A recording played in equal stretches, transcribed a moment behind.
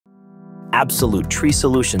Absolute Tree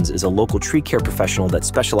Solutions is a local tree care professional that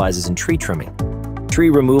specializes in tree trimming, tree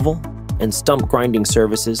removal, and stump grinding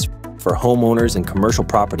services for homeowners and commercial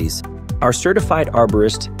properties. Our certified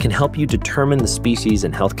arborist can help you determine the species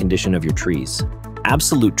and health condition of your trees.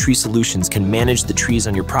 Absolute Tree Solutions can manage the trees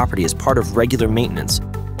on your property as part of regular maintenance,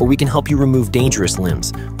 or we can help you remove dangerous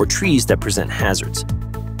limbs or trees that present hazards.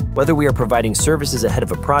 Whether we are providing services ahead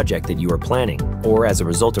of a project that you are planning or as a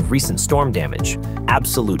result of recent storm damage,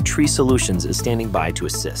 Absolute Tree Solutions is standing by to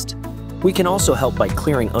assist. We can also help by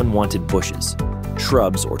clearing unwanted bushes,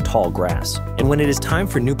 shrubs, or tall grass. And when it is time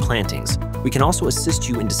for new plantings, we can also assist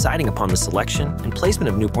you in deciding upon the selection and placement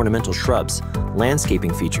of new ornamental shrubs,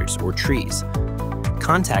 landscaping features, or trees.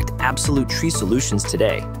 Contact Absolute Tree Solutions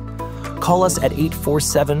today. Call us at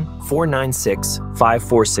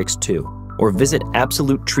 847-496-5462 or visit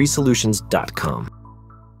absolutetreesolutions.com.